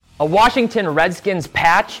A Washington Redskins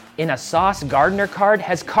patch in a Sauce Gardner card?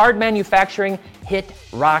 Has card manufacturing hit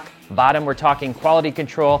rock bottom? We're talking quality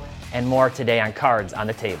control and more today on Cards on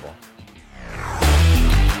the Table.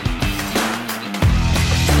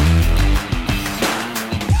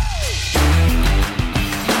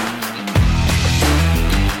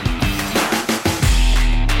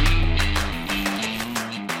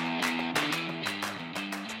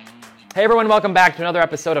 Hey everyone, welcome back to another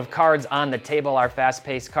episode of Cards on the Table, our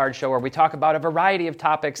fast-paced card show where we talk about a variety of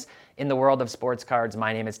topics in the world of sports cards.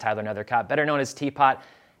 My name is Tyler Nethercott, better known as Teapot.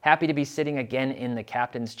 Happy to be sitting again in the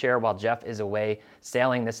captain's chair while Jeff is away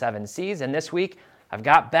sailing the seven seas. And this week, I've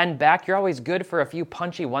got Ben back. You're always good for a few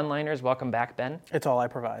punchy one-liners. Welcome back, Ben. It's all I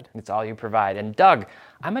provide. It's all you provide. And Doug,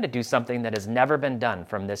 I'm going to do something that has never been done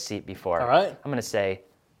from this seat before. All right. I'm going to say,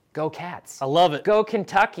 go Cats. I love it. Go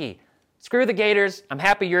Kentucky. Screw the Gators. I'm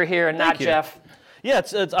happy you're here and not Jeff. Yeah,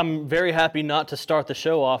 I'm very happy not to start the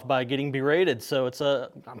show off by getting berated, so it's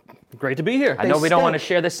great to be here. I know we don't want to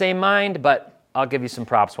share the same mind, but I'll give you some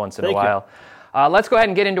props once in a while. Let's go ahead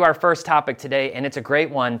and get into our first topic today, and it's a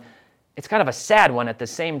great one. It's kind of a sad one at the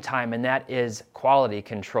same time, and that is quality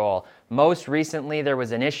control. Most recently, there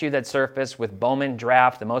was an issue that surfaced with Bowman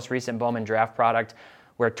Draft, the most recent Bowman Draft product,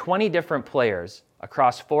 where 20 different players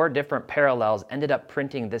across 4 different parallels ended up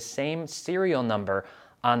printing the same serial number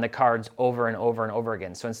on the cards over and over and over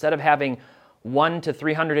again. So instead of having 1 to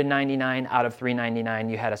 399 out of 399,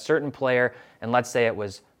 you had a certain player, and let's say it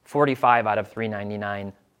was 45 out of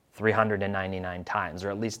 399, 399 times,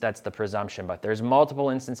 or at least that's the presumption. But there's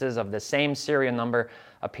multiple instances of the same serial number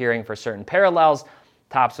appearing for certain parallels.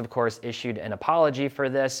 Topps, of course, issued an apology for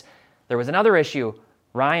this. There was another issue.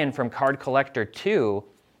 Ryan from Card Collector 2,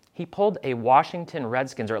 he pulled a Washington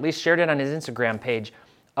Redskins, or at least shared it on his Instagram page,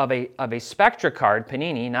 of a Spectra card,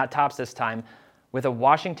 Panini, not Topps this time, with a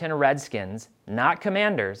Washington Redskins, not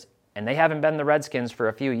Commanders, and they haven't been the Redskins for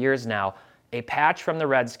a few years now, a patch from the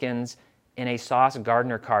Redskins in a Sauce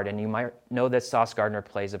Gardner card. And you might know that Sauce Gardner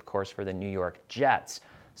plays, of course, for the New York Jets.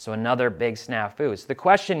 So another big snafu. So the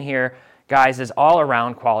question here, guys, is all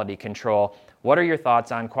around quality control. What are your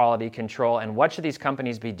thoughts on quality control, and what should these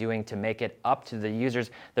companies be doing to make it up to the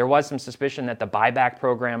users? There was some suspicion that the buyback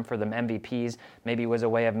program for the MVPs maybe was a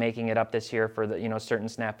way of making it up this year for the certain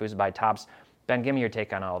snafus by Topps. Ben, give me your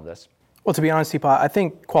take on all of this. Well, to be honest, Teapot, I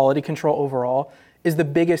think quality control overall is the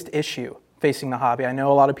biggest issue facing the hobby. I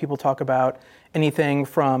know a lot of people talk about anything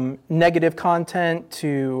from negative content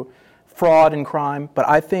to fraud and crime, but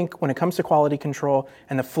I think when it comes to quality control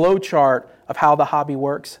and the flow chart of how the hobby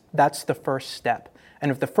works, that's the first step.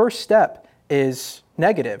 And if the first step is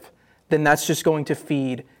negative, then that's just going to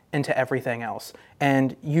feed into everything else.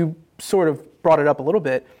 And you sort of brought it up a little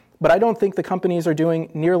bit, but I don't think the companies are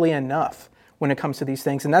doing nearly enough when it comes to these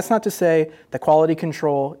things. And that's not to say that quality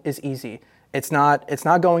control is easy. It's not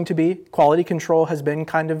going to be. Quality control has been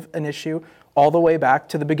kind of an issue all the way back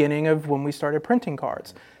to the beginning of when we started printing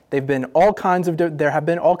cards. There have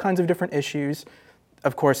been all kinds of different issues.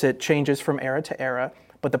 Of course, it changes from era to era.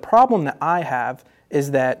 But the problem that I have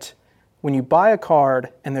is that when you buy a card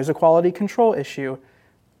and there's a quality control issue,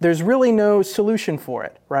 there's really no solution for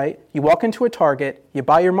it, right? You walk into a Target, you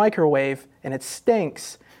buy your microwave, and it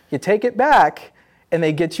stinks. You take it back, and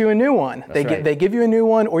they get you a new one. They give you a new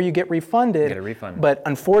one, or you get refunded. You get a refund. But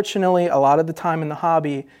unfortunately, a lot of the time in the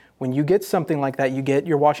hobby, when you get something like that, you get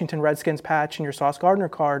your Washington Redskins patch and your Sauce Gardner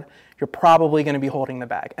card, you're probably going to be holding the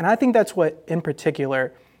bag. And I think that's what, in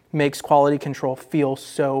particular, makes quality control feel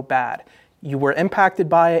so bad. You were impacted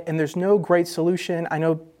by it, and there's no great solution. I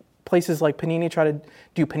know places like Panini try to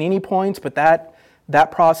do Panini points, but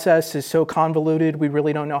that process is so convoluted, we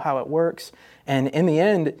really don't know how it works. And in the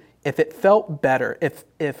end, if it felt better,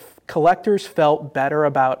 if collectors felt better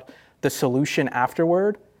about the solution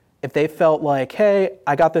afterward, if they felt like, hey,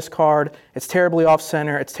 I got this card, it's terribly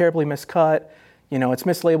off-center, it's terribly miscut, it's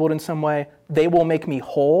mislabeled in some way, they will make me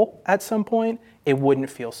whole at some point, it wouldn't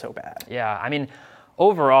feel so bad. Yeah, I mean,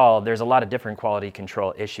 overall, there's a lot of different quality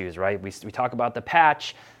control issues, right? We talk about the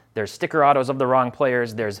patch, there's sticker autos of the wrong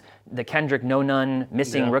players, there's the Kendrick No-None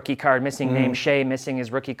missing rookie card, missing name Shea, missing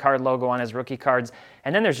his rookie card logo on his rookie cards,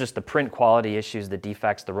 and then there's just the print quality issues, the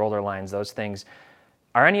defects, the roller lines, those things.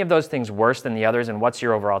 Are any of those things worse than the others, and what's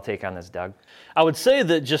your overall take on this, Doug? I would say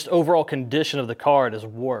that just overall condition of the card is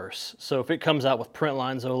worse. So if it comes out with print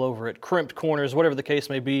lines all over it, crimped corners, whatever the case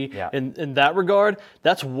may be, in that regard,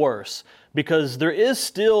 that's worse. because there is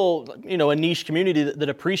still, a niche community that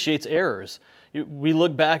appreciates errors. We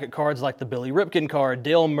look back at cards like the Billy Ripken card,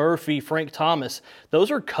 Dale Murphy, Frank Thomas. Those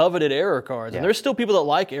are coveted error cards. And there's still people that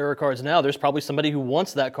like error cards now. There's probably somebody who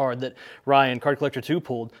wants that card that Ryan, Card Collector 2,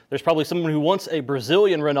 pulled. There's probably someone who wants a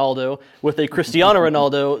Brazilian Ronaldo with a Cristiano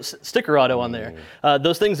Ronaldo sticker auto on there.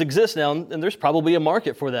 Those things exist now, and there's probably a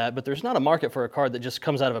market for that, but there's not a market for a card that just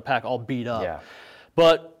comes out of a pack all beat up. Yeah.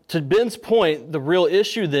 But to Ben's point, the real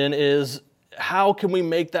issue then is, how can we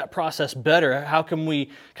make that process better? How can we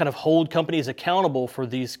kind of hold companies accountable for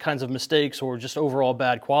these kinds of mistakes or just overall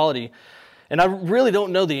bad quality? And I really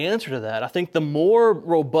don't know the answer to that. I think the more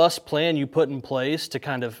robust plan you put in place to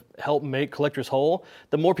kind of help make collectors whole,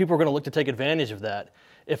 the more people are going to look to take advantage of that.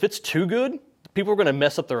 If it's too good, people are going to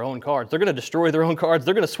mess up their own cards. They're going to destroy their own cards.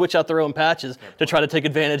 They're going to switch out their own patches to try to take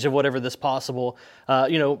advantage of whatever this possible,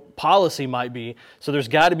 policy might be. So there's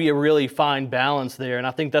got to be a really fine balance there, and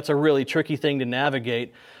I think that's a really tricky thing to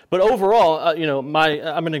navigate. But overall,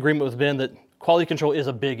 I'm in agreement with Ben that quality control is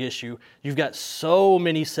a big issue. You've got so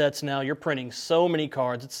many sets now. You're printing so many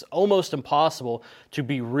cards. It's almost impossible to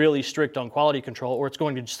be really strict on quality control, or it's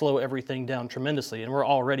going to slow everything down tremendously. And we're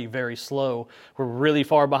already very slow. We're really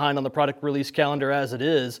far behind on the product release calendar as it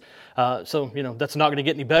is. So that's not going to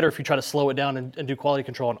get any better if you try to slow it down and do quality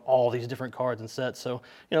control on all these different cards and sets. So,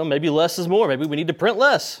 maybe less is more. Maybe we need to print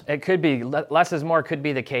less. It could be. Less is more could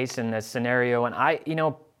be the case in this scenario.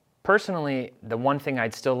 And personally, the one thing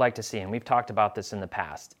I'd still like to see, and we've talked about this in the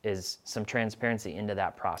past, is some transparency into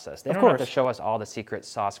that process. They don't have to show us all the secret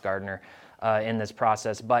sauce, Gardner, in this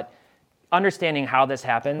process, but understanding how this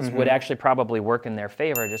happens would actually probably work in their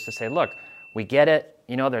favor, just to say, look, we get it,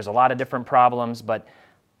 there's a lot of different problems, but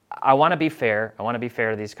I want to be fair. I want to be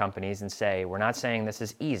fair to these companies and say, we're not saying this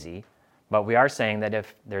is easy, but we are saying that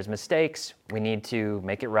if there's mistakes, we need to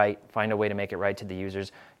make it right, find a way to make it right to the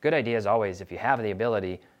users. Good idea is always, if you have the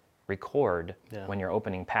ability, record when you're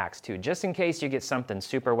opening packs too, just in case you get something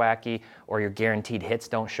super wacky or your guaranteed hits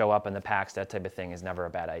don't show up in the packs. That type of thing is never a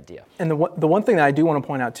bad idea. And the one thing that I do want to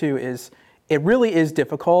point out too is it really is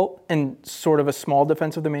difficult, and sort of a small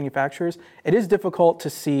defense of the manufacturers, it is difficult to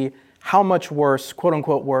see how much worse, quote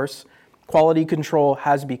unquote worse, quality control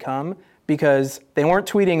has become, because they weren't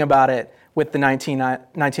tweeting about it with the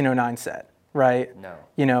 1909 set. Right? No.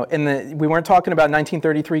 We weren't talking about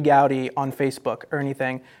 1933 Gaudi on Facebook or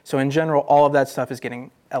anything. So in general, all of that stuff is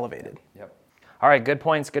getting elevated. Yep. All right, good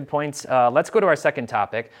points. Let's go to our second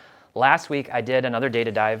topic. Last week, I did another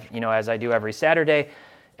data dive, as I do every Saturday.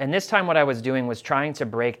 And this time what I was doing was trying to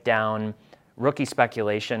break down rookie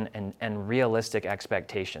speculation and realistic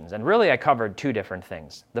expectations. And really, I covered two different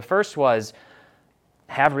things. The first was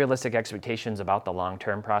have realistic expectations about the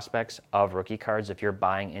long-term prospects of rookie cards if you're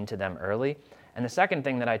buying into them early. And the second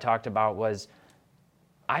thing that I talked about was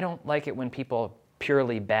I don't like it when people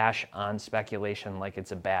purely bash on speculation like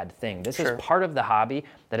it's a bad thing. This is part of the hobby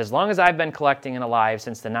that, as long as I've been collecting and alive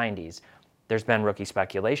since the 90s, there's been rookie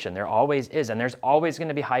speculation. There always is, and there's always going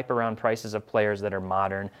to be hype around prices of players that are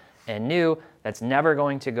modern and new. That's never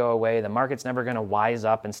going to go away. The market's never going to wise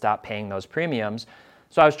up and stop paying those premiums.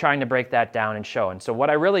 So I was trying to break that down and show. And so what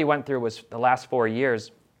I really went through was the last 4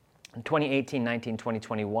 years, in 2018, 19,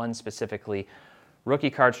 2021 specifically, rookie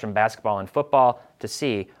cards from basketball and football, to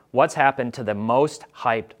see what's happened to the most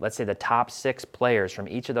hyped, let's say the top 6 players from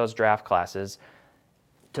each of those draft classes,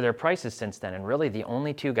 to their prices since then. And really the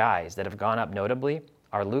only two guys that have gone up notably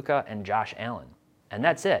are Luka and Josh Allen. And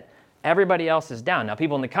that's it. Everybody else is down. Now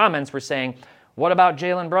people in the comments were saying, what about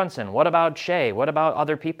Jalen Brunson? What about Shea? What about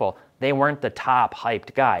other people? They weren't the top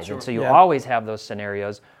hyped guys. And so you always have those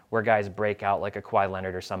scenarios where guys break out like a Kawhi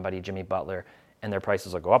Leonard or somebody, Jimmy Butler, and their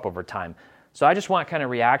prices will go up over time. So I just want kind of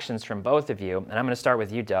reactions from both of you, and I'm going to start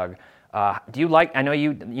with you, Doug. Do you like, I know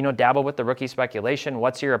you dabble with the rookie speculation.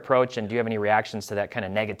 What's your approach, and do you have any reactions to that kind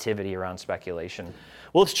of negativity around speculation?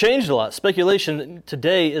 Well, it's changed a lot. Speculation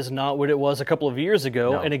today is not what it was a couple of years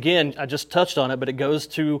ago. No. And again, I just touched on it, but it goes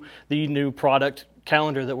to the new product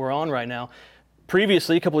calendar that we're on right now.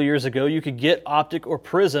 Previously, a couple of years ago, you could get Optic or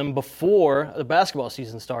Prism before the basketball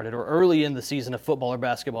season started or early in the season of football or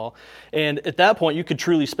basketball. And at that point, you could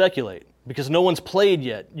truly speculate because no one's played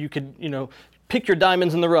yet. You could, pick your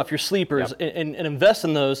diamonds in the rough, your sleepers, and invest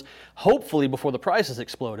in those, hopefully before the prices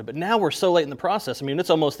exploded. But now we're so late in the process. I mean, it's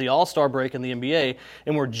almost the All-Star break in the NBA,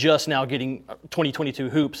 and we're just now getting 2022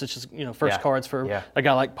 hoops. It's just, first cards for a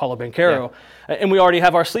guy like Paulo Banchero. Yeah. And we already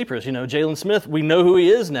have our sleepers. Jalen Smith, we know who he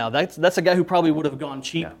is now. That's a guy who probably would have gone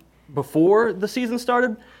cheap before the season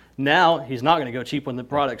started. Now he's not going to go cheap when the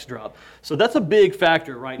products drop. So that's a big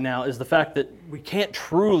factor right now, is the fact that we can't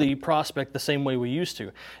truly prospect the same way we used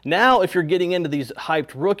to. Now, if you're getting into these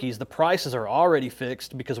hyped rookies, the prices are already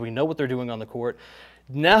fixed because we know what they're doing on the court.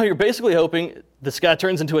 Now you're basically hoping this guy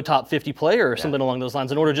turns into a top 50 player or something along those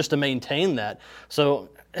lines in order just to maintain that. So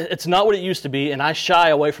it's not what it used to be, and I shy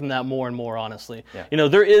away from that more and more, honestly. Yeah.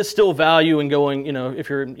 There is still value in going, if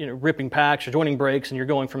you're ripping packs or joining breaks and you're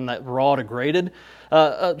going from that raw to graded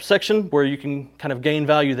section where you can kind of gain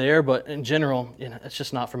value there, but in general, it's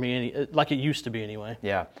just not for me like it used to be anyway.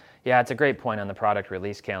 Yeah, it's a great point on the product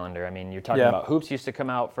release calendar. I mean, you're talking about Hoops used to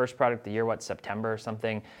come out, first product of the year, September or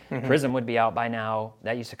something. Prism would be out by now.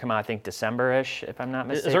 That used to come out, I think, December-ish, if I'm not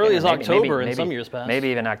mistaken. As early as October in some years past. Maybe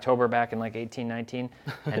even October back in like 18, 19.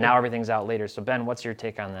 And now everything's out later. So, Ben, what's your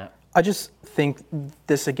take on that? I just think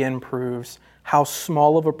this again proves how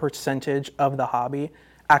small of a percentage of the hobby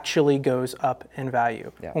actually goes up in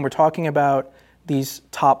value. Yeah. When we're talking about these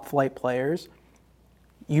top flight players,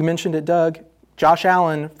 you mentioned it, Doug, Josh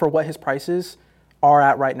Allen, for what his prices are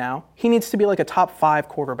at right now, he needs to be like a top 5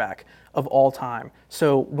 quarterback of all time.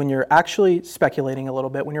 So when you're actually speculating a little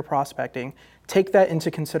bit, when you're prospecting, take that into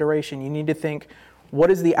consideration. You need to think, what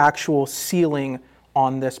is the actual ceiling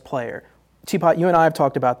on this player? Teapot, you and I have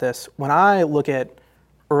talked about this. When I look at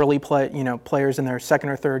early players in their second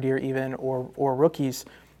or third year even, or rookies,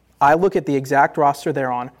 I look at the exact roster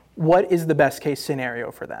they're on. What is the best case scenario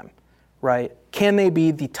for them, right? Can they be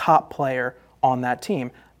the top player on that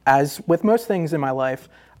team? As with most things in my life,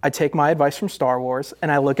 I take my advice from Star Wars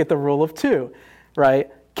and I look at the rule of 2,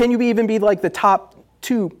 right? Can you even be like the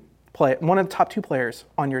one of the top 2 players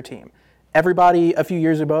on your team? Everybody a few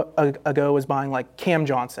years ago was buying like Cam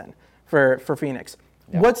Johnson for Phoenix.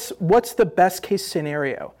 Yeah. What's the best case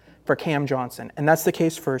scenario for Cam Johnson? And that's the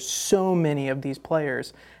case for so many of these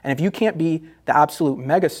players. And if you can't be the absolute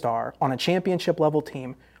megastar on a championship level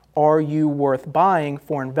team, are you worth buying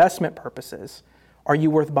for investment purposes? Are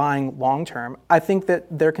you worth buying long term? I think that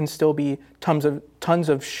there can still be tons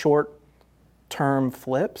of short term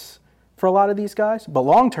flips for a lot of these guys, but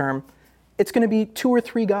long term, it's going to be 2 or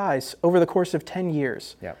 3 guys over the course of 10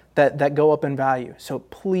 years that go up in value. So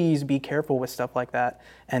please be careful with stuff like that.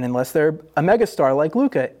 And unless they're a megastar like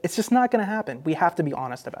Luka, it's just not going to happen. We have to be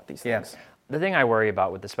honest about these things. The thing I worry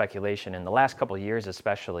about with the speculation in the last couple of years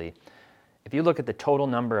especially, if you look at the total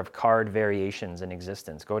number of card variations in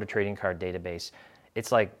existence, go to Trading Card Database,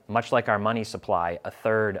 it's like, much like our money supply, a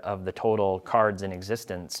third of the total cards in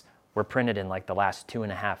existence were printed in like the last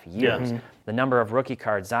 2.5 years. Yeah. Mm-hmm. The number of rookie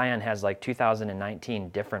cards, Zion has like 2019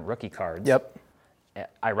 different rookie cards. Yep.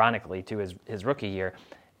 Ironically, to his rookie year.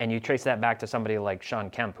 And you trace that back to somebody like Sean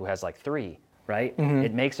Kemp, who has like 3, right? Mm-hmm.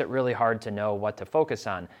 It makes it really hard to know what to focus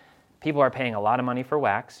on. People are paying a lot of money for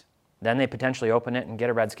wax. Then they potentially open it and get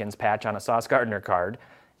a Redskins patch on a Sauce Gardner card.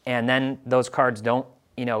 And then those cards don't,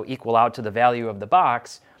 equal out to the value of the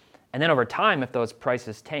box. And then over time, if those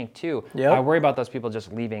prices tank too, I worry about those people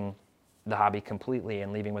just leaving the hobby completely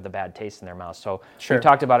and leaving with a bad taste in their mouth. So we've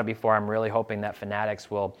talked about it before. I'm really hoping that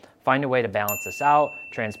Fanatics will find a way to balance this out,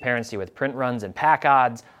 transparency with print runs and pack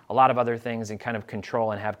odds, a lot of other things, and kind of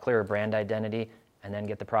control and have clearer brand identity, and then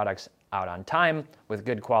get the products out on time with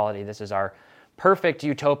good quality. This is our perfect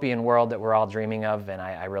utopian world that we're all dreaming of, and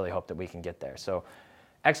I really hope that we can get there. So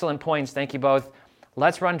excellent points. Thank you both.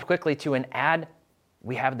 Let's run quickly to an ad.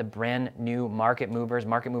 We have the brand new Market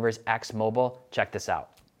Movers X Mobile. Check this out.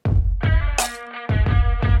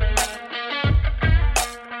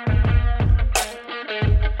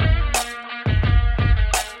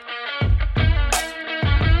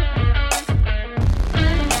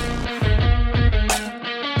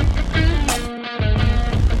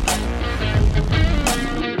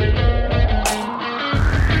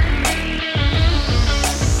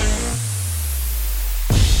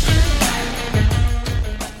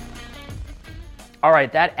 All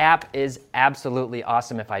right, that app is absolutely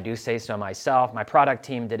awesome, if I do say so myself. My product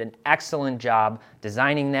team did an excellent job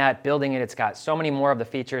designing that, building it. It's got so many more of the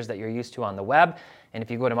features that you're used to on the web. And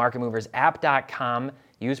if you go to marketmoversapp.com,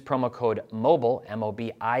 use promo code MOBILE,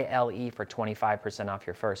 M-O-B-I-L-E, for 25% off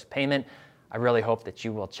your first payment. I really hope that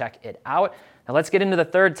you will check it out. Now let's get into the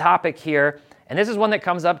third topic here. And this is one that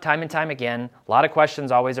comes up time and time again. A lot of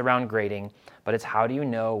questions always around grading, but it's how do you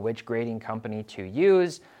know which grading company to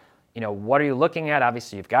use? What are you looking at?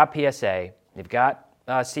 Obviously, you've got PSA, you've got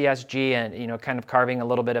CSG, and kind of carving a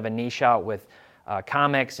little bit of a niche out with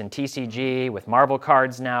comics and TCG, with Marvel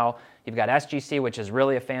cards now. You've got SGC, which is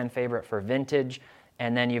really a fan favorite for vintage,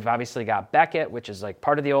 And then you've obviously got Beckett, which is like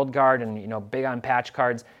part of the old guard and, big on patch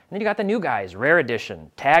cards. And then you got the new guys, Rare Edition,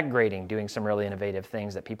 Tag Grading, doing some really innovative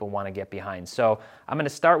things that people want to get behind. So I'm going to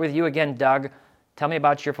start with you again, Doug. Tell me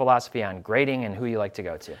about your philosophy on grading and who you like to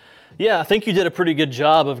go to. Yeah, I think you did a pretty good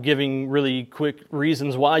job of giving really quick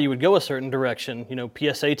reasons why you would go a certain direction.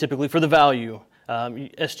 PSA typically for the value.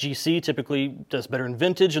 SGC typically does better in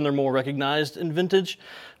vintage and they're more recognized in vintage,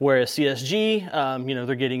 whereas CSG,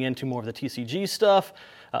 they're getting into more of the TCG stuff.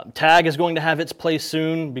 Tag is going to have its place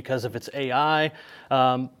soon because of its AI.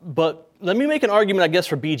 But let me make an argument, I guess,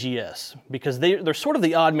 for BGS, because they're sort of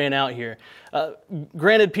the odd man out here.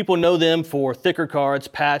 Granted, people know them for thicker cards,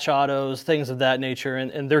 patch autos, things of that nature,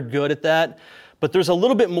 and they're good at that. But there's a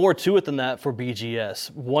little bit more to it than that for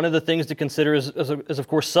BGS. One of the things to consider is of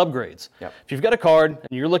course, subgrades. Yep. If you've got a card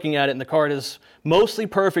and you're looking at it and the card is mostly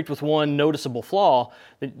perfect with one noticeable flaw,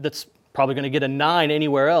 that's probably going to get a 9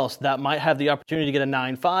 anywhere else, that might have the opportunity to get a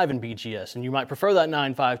 9.5 in BGS. And you might prefer that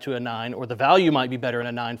 9.5 to a 9, or the value might be better in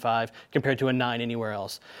a 9.5 compared to a 9 anywhere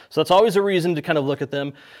else. So that's always a reason to kind of look at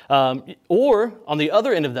them. Or on the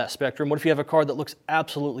other end of that spectrum, what if you have a card that looks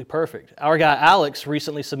absolutely perfect? Our guy Alex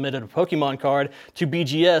recently submitted a Pokemon card to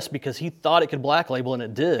BGS because he thought it could black label, and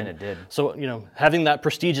it did. And it did. So, having that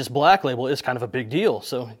prestigious black label is kind of a big deal.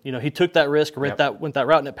 So, he took that risk, went that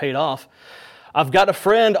route, and it paid off. I've got a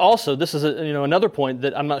friend also, this is another point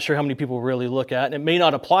that I'm not sure how many people really look at, and it may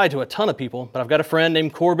not apply to a ton of people, but I've got a friend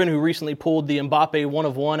named Corbin who recently pulled the Mbappe 1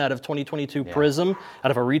 of 1 out of 2022 Prism, out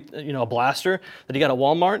of a blaster that he got at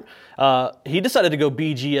Walmart. He decided to go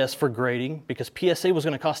BGS for grading because PSA was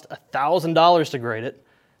going to cost $1,000 to grade it.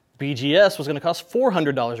 BGS was going to cost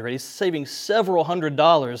 $400 to grade. He's saving several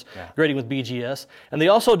 $100s grading with BGS. And they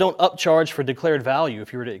also don't upcharge for declared value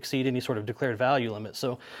if you were to exceed any sort of declared value limit.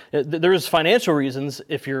 So there's financial reasons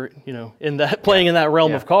if you're in that playing in that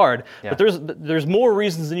realm of card. But there's more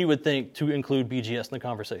reasons than you would think to include BGS in the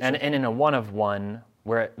conversation. And in a 1 of 1,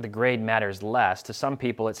 where the grade matters less, to some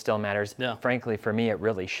people it still matters. Yeah. Frankly, for me, it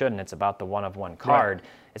really shouldn't. It's about the 1 of 1 card. Right.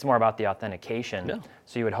 It's more about the authentication. Yeah.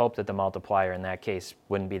 So you would hope that the multiplier in that case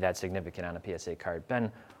wouldn't be that significant on a PSA card.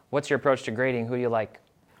 Ben, what's your approach to grading? Who do you like?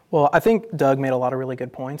 Well, I think Doug made a lot of really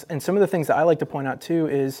good points. And some of the things that I like to point out too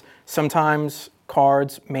is sometimes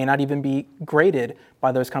cards may not even be graded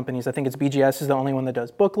by those companies. I think it's BGS is the only one that does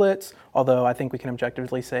booklets, although I think we can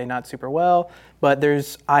objectively say not super well. But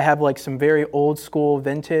I have like some very old school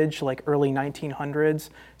vintage, like early 1900s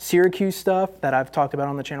Syracuse stuff that I've talked about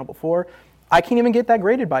on the channel before. I can't even get that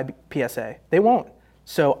graded by PSA. They won't.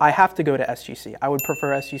 So I have to go to SGC. I would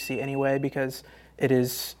prefer SGC anyway because it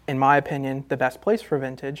is, in my opinion, the best place for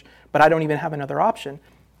vintage, but I don't even have another option.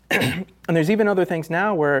 And there's even other things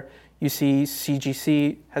now where you see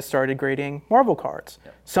CGC has started grading Marvel cards.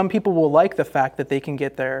 Yep. Some people will like the fact that they can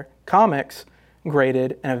get their comics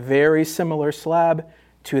graded in a very similar slab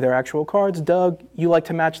to their actual cards. Doug, you like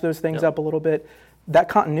to match those things up a little bit. That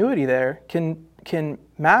continuity there can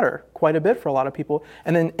matter quite a bit for a lot of people.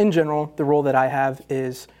 And then in general, the rule that I have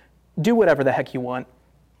is do whatever the heck you want.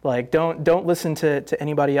 Like don't listen to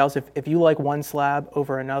anybody else. If you like one slab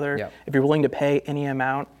over another, if you're willing to pay any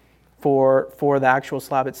amount for the actual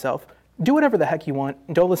slab itself, do whatever the heck you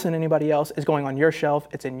want. Don't listen to anybody else. It's going on your shelf.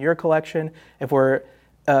 It's in your collection. If we're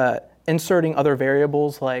inserting other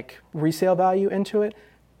variables like resale value into it,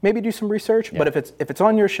 maybe do some research. But if it's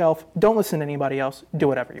on your shelf, don't listen to anybody else. Do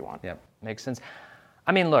whatever you want. Yeah, makes sense.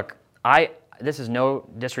 I mean, look, this is no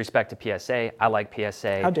disrespect to PSA. I like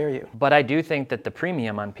PSA. How dare you? But I do think that the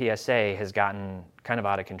premium on PSA has gotten kind of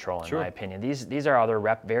out of control, in my opinion. These are other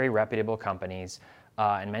very reputable companies.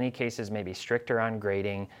 In many cases, maybe stricter on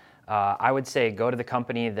grading. I would say go to the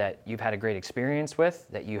company that you've had a great experience with,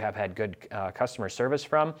 that you have had good customer service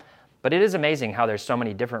from. But it is amazing how there's so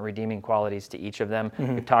many different redeeming qualities to each of them.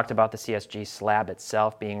 We've talked about the CSG slab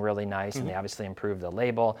itself being really nice, and they obviously improved the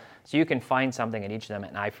label. So you can find something at each of them,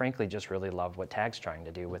 and I frankly just really love what Tag's trying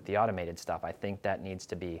to do with the automated stuff. I think that needs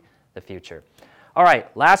to be the future. All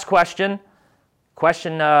right, last question.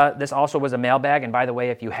 This also was a mailbag, and by the way,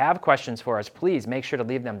 if you have questions for us, please make sure to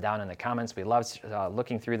leave them down in the comments. We love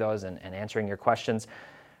looking through those and answering your questions.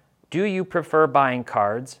 Do you prefer buying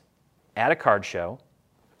cards at a card show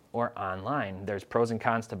or online? There's pros and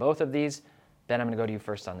cons to both of these. Ben, I'm going to go to you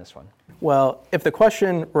first on this one. Well, if the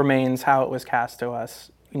question remains how it was cast to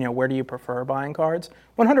us, where do you prefer buying cards?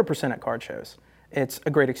 100% at card shows. It's a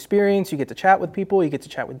great experience. You get to chat with people. You get to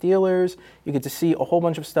chat with dealers. You get to see a whole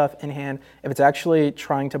bunch of stuff in hand. If it's actually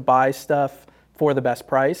trying to buy stuff for the best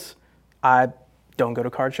price, I don't go to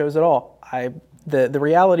card shows at all. The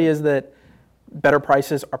reality is that better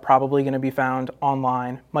prices are probably going to be found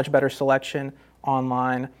online, much better selection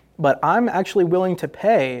online, but I'm actually willing to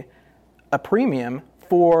pay a premium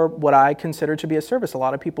for what I consider to be a service. A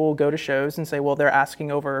lot of people go to shows and say, well, they're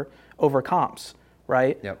asking over comps,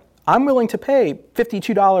 right? Yep. I'm willing to pay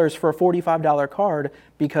 $52 for a $45 card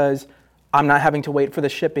because I'm not having to wait for the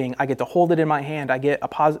shipping. I get to hold it in my hand. I get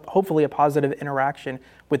hopefully a positive interaction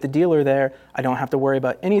with the dealer there. I don't have to worry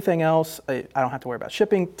about anything else. I don't have to worry about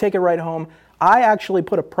shipping. Take it right home. I actually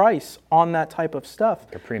put a price on that type of stuff.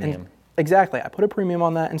 A premium. And exactly. I put a premium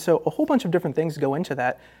on that. And so a whole bunch of different things go into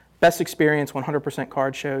that. Best experience, 100%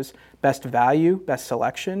 card shows. Best value, best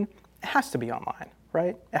selection. It has to be online,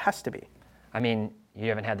 right? It has to be. I mean, you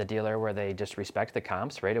haven't had the dealer where they just respect the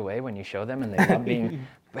comps right away when you show them, and they love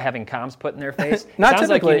having comps put in their face? Not Sounds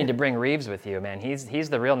typically. like you need to bring Reeves with you, man. He's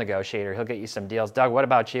the real negotiator. He'll get you some deals. Doug, what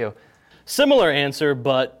about you? Similar answer,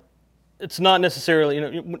 but it's not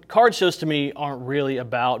necessarily, card shows to me aren't really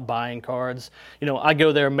about buying cards. I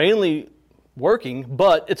go there mainly working,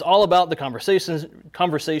 but it's all about the conversations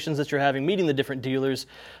that you're having, meeting the different dealers.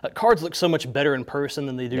 Cards look so much better in person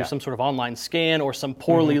than they do some sort of online scan or some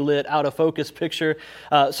poorly lit, out of focus picture.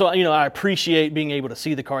 So I appreciate being able to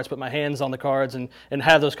see the cards, put my hands on the cards, and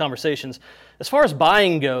have those conversations. As far as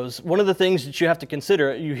buying goes, one of the things that you have to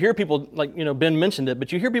consider, you hear people, like Ben mentioned it,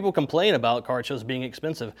 but you hear people complain about card shows being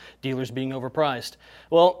expensive, dealers being overpriced.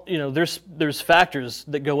 Well, there's factors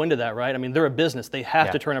that go into that, right? I mean, they're a business. They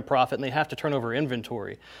have to turn a profit, and they have to turn over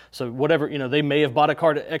inventory. So whatever, they may have bought a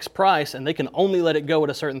card at X price, and they can only let it go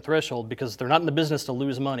at a certain threshold because they're not in the business to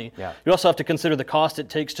lose money. Yeah. You also have to consider the cost it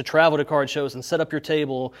takes to travel to card shows and set up your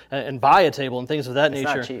table and buy a table and things of that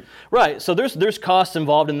nature. It's not cheap. Right. So there's costs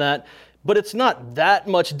involved in that. But it's not that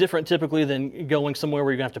much different typically than going somewhere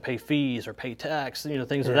where you're going to have to pay fees or pay tax,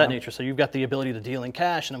 things of that nature. So you've got the ability to deal in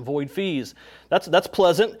cash and avoid fees. That's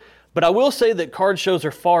pleasant. But I will say that card shows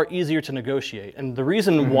are far easier to negotiate. And the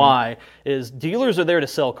reason why is dealers are there to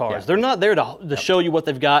sell cards. Yeah. They're not there to show you what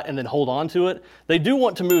they've got and then hold on to it. They do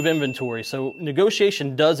want to move inventory. So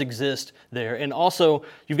negotiation does exist there. And also,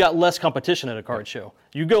 you've got less competition at a card show.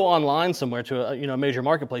 You go online somewhere to a major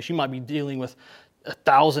marketplace, you might be dealing with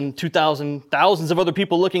 1,000, 2,000, thousands of other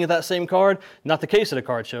people looking at that same card. Not the case at a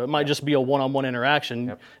card show. It might just be a one-on-one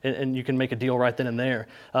interaction, and you can make a deal right then and there.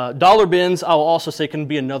 Dollar bins, I'll also say, can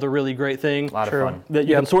be another really great thing. A lot of fun. That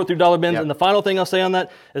you can sort through dollar bins. Yep. And the final thing I'll say on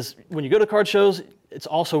that is when you go to card shows, it's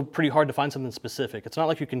also pretty hard to find something specific. It's not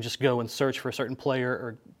like you can just go and search for a certain player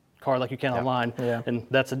or card like you can online, and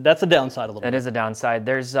that's a downside a little bit. That is a downside.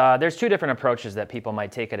 There's two different approaches that people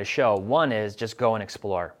might take at a show. One is just go and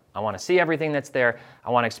explore. I want to see everything that's there. I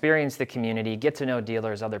want to experience the community, get to know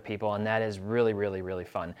dealers, other people, and that is really, really, really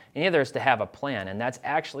fun. And the other is to have a plan, and that's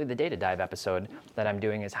actually the Data Dive episode that I'm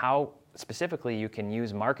doing, is how specifically you can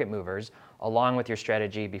use market movers along with your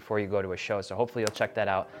strategy before you go to a show. So hopefully you'll check that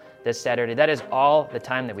out this Saturday. That is all the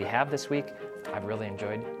time that we have this week. I've really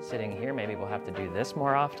enjoyed sitting here. Maybe we'll have to do this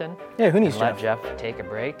more often. Yeah, who needs Let Jeff take a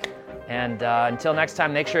break. And until next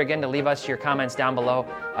time, make sure again to leave us your comments down below.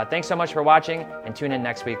 Thanks so much for watching, and tune in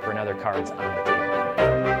next week for another Cards on the Table.